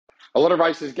A lot of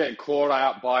races get caught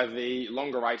out by the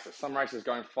longer races. Some races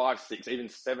going 5, 6, even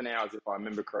 7 hours, if I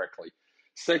remember correctly.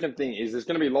 Second thing is there's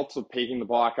going to be lots of picking the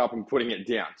bike up and putting it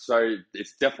down. So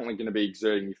it's definitely going to be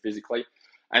exerting you physically.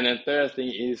 And then third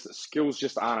thing is skills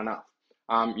just aren't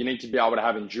enough. You need to be able to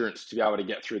have endurance to be able to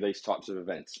get through these types of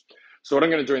events. So what I'm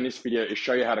going to do in this video is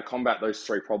show you how to combat those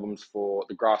 3 problems for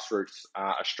the Grassroots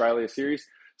Australia series,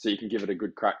 so you can give it a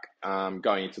good crack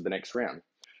going into the next round.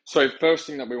 So first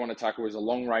thing that we want to tackle is the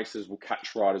long races will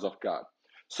catch riders off guard.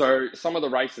 So some of the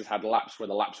races had laps where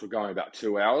the laps were going about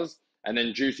 2 hours, and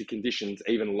then due to conditions,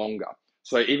 even longer.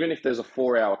 So even if there's a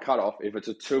 4-hour cutoff, if it's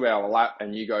a 2-hour lap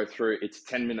and you go through, it's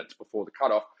 10 minutes before the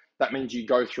cutoff, that means you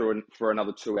go through for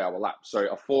another 2-hour lap. So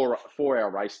a 4-hour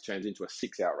race turns into a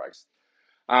 6-hour race.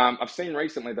 I've seen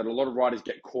recently that a lot of riders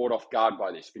get caught off guard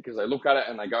by this because they look at it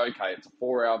and they go, okay, it's a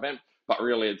 4-hour event, but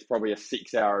really it's probably a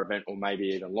 6-hour event or maybe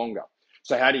even longer.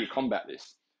 So how do you combat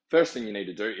this? First thing you need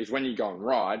to do is when you go and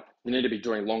ride, you need to be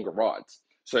doing longer rides.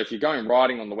 So if you're going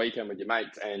riding on the weekend with your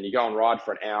mates and you go and ride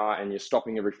for an hour and you're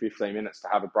stopping every 15 minutes to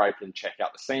have a break and check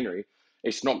out the scenery,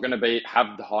 it's not going to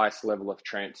have the highest level of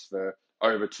transfer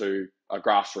over to a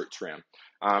grassroots round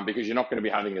because you're not going to be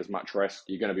having as much rest.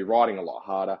 You're going to be riding a lot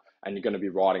harder and you're going to be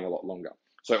riding a lot longer.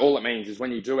 So all it means is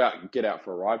when you get out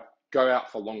for a ride, go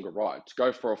out for longer rides.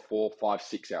 Go for a 4, 5,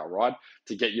 6-hour ride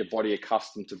to get your body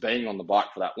accustomed to being on the bike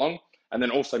for that long. And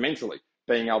then also mentally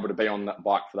being able to be on that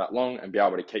bike for that long and be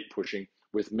able to keep pushing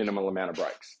with minimal amount of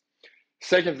breaks.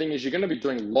 Second thing is you're going to be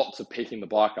doing lots of picking the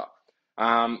bike up.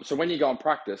 So when you go and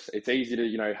practice, it's easy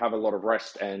to, have a lot of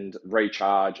rest and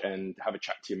recharge and have a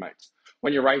chat to your mates.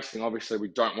 When you're racing, obviously we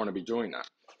don't want to be doing that.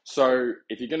 So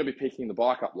if you're going to be picking the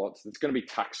bike up lots, it's going to be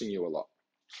taxing you a lot.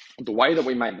 The way that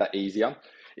we make that easier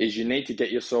is you need to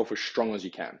get yourself as strong as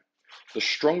you can. The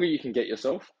stronger you can get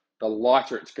yourself, the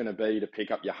lighter it's going to be to pick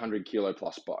up your 100 kilo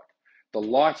plus bike. The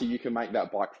lighter you can make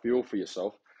that bike feel for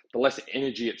yourself, the less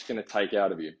energy it's going to take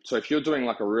out of you. So if you're doing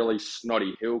like a really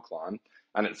snotty hill climb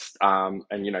and it's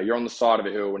you're on the side of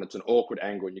a hill and it's an awkward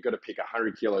angle and you've got to pick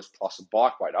 100 kilos plus a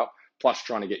bike weight up, plus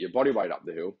trying to get your body weight up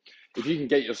the hill, if you can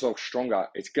get yourself stronger,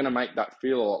 it's going to make that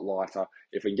feel a lot lighter.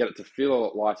 If we can get it to feel a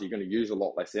lot lighter, you're going to use a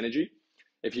lot less energy.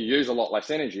 If you use a lot less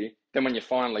energy, then when you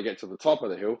finally get to the top of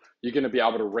the hill, you're going to be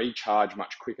able to recharge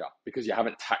much quicker because you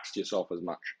haven't taxed yourself as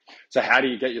much. So how do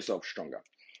you get yourself stronger?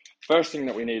 First thing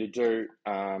that we need to do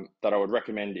that I would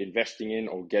recommend investing in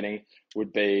or getting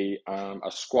would be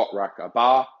a squat rack, a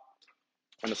bar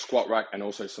and a squat rack, and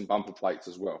also some bumper plates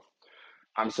as well.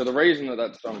 So the reason that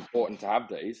that's so important to have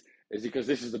these is because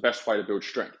this is the best way to build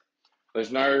strength.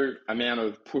 There's no amount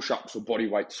of push-ups or body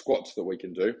weight squats that we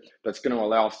can do that's going to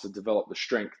allow us to develop the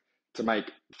strength to make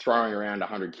throwing around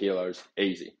 100 kilos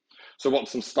easy. So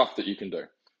what's some stuff that you can do?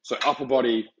 So upper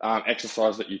body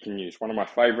exercise that you can use. One of my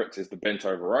favorites is the bent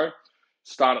over row.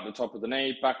 Start at the top of the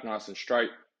knee, back nice and straight,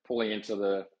 pulling into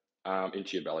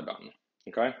your belly button.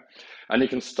 Okay, and you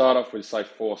can start off with say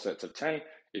 4 sets of 10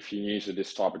 if you're new to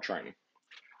this type of training.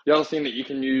 The other thing that you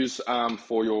can use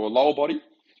for your lower body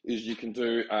is you can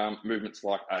do movements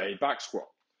like a back squat.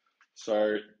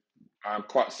 So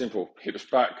quite simple, hips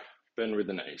back, bend with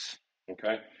the knees,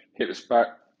 okay? Hips back,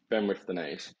 bend with the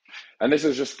knees. And this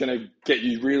is just gonna get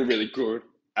you really, really good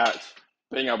at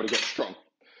being able to get strong.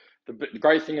 The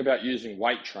great thing about using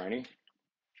weight training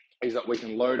is that we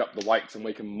can load up the weights and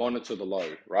we can monitor the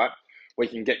load, right? We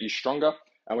can get you stronger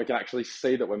and we can actually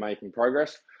see that we're making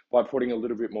progress by putting a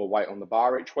little bit more weight on the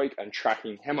bar each week and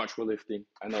tracking how much we're lifting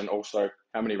and then also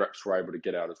how many reps we're able to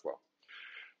get out as well.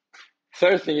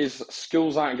 Third thing is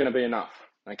skills aren't going to be enough,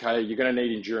 okay? You're going to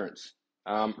need endurance.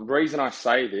 The reason I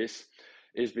say this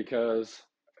is because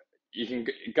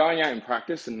going out in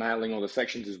practice and nailing all the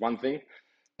sections is one thing.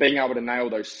 Being able to nail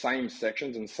those same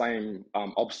sections and same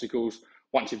obstacles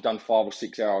once you've done 5 or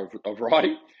 6 hours of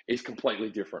riding is completely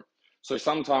different. So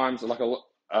sometimes, like a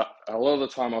lot of the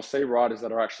time, I'll see riders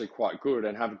that are actually quite good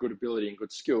and have good ability and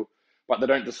good skill, but they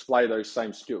don't display those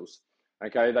same skills.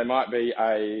 Okay, they might be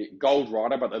a gold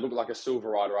rider, but they look like a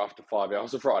silver rider after 5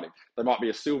 hours of riding. They might be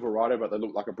a silver rider, but they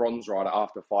look like a bronze rider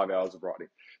after 5 hours of riding.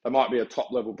 They might be a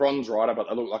top level bronze rider, but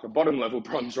they look like a bottom level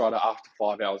bronze rider after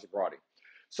 5 hours of riding.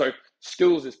 So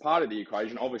skills is part of the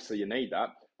equation. Obviously, you need that,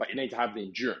 but you need to have the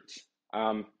endurance.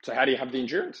 So how do you have the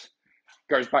endurance?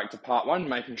 Goes back to part 1,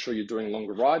 making sure you're doing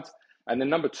longer rides. And then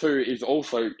number 2 is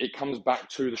also, it comes back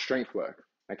to the strength work.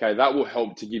 Okay, that will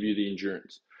help to give you the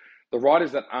endurance. The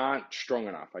riders that aren't strong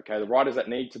enough, okay, the riders that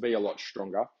need to be a lot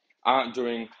stronger aren't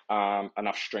doing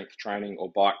enough strength training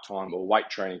or bike time or weight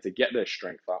training to get their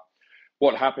strength up.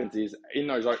 What happens is in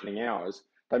those opening hours,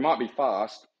 they might be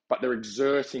fast, but they're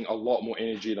exerting a lot more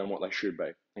energy than what they should be.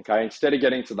 Okay, instead of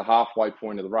getting to the halfway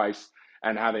point of the race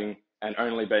and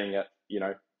only being at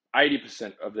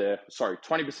 80% of their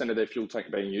 20% of their fuel tank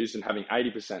being used and having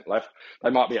 80% left, they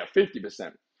might be at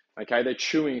 50%. Okay, they're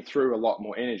chewing through a lot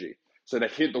more energy, so they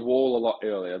hit the wall a lot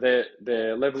earlier.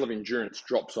 Their level of endurance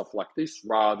drops off like this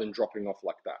rather than dropping off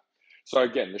like that. So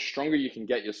again, the stronger you can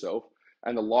get yourself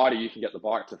and the lighter you can get the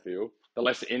bike to feel, the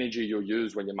less energy you'll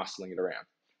use when you're muscling it around.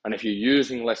 And if you're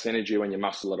using less energy when you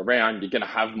muscle it around, you're going to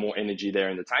have more energy there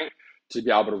in the tank to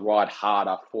be able to ride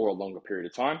harder for a longer period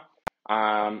of time,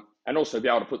 and also be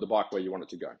able to put the bike where you want it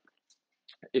to go.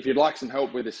 If you'd like some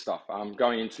help with this stuff,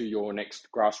 going into your next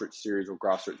Grassroots series or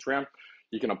Grassroots round,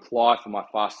 you can apply for my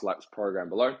Fast Laps program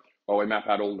below, while we map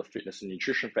out all the fitness and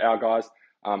nutrition for our guys.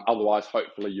 Otherwise,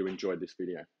 hopefully you enjoyed this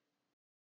video.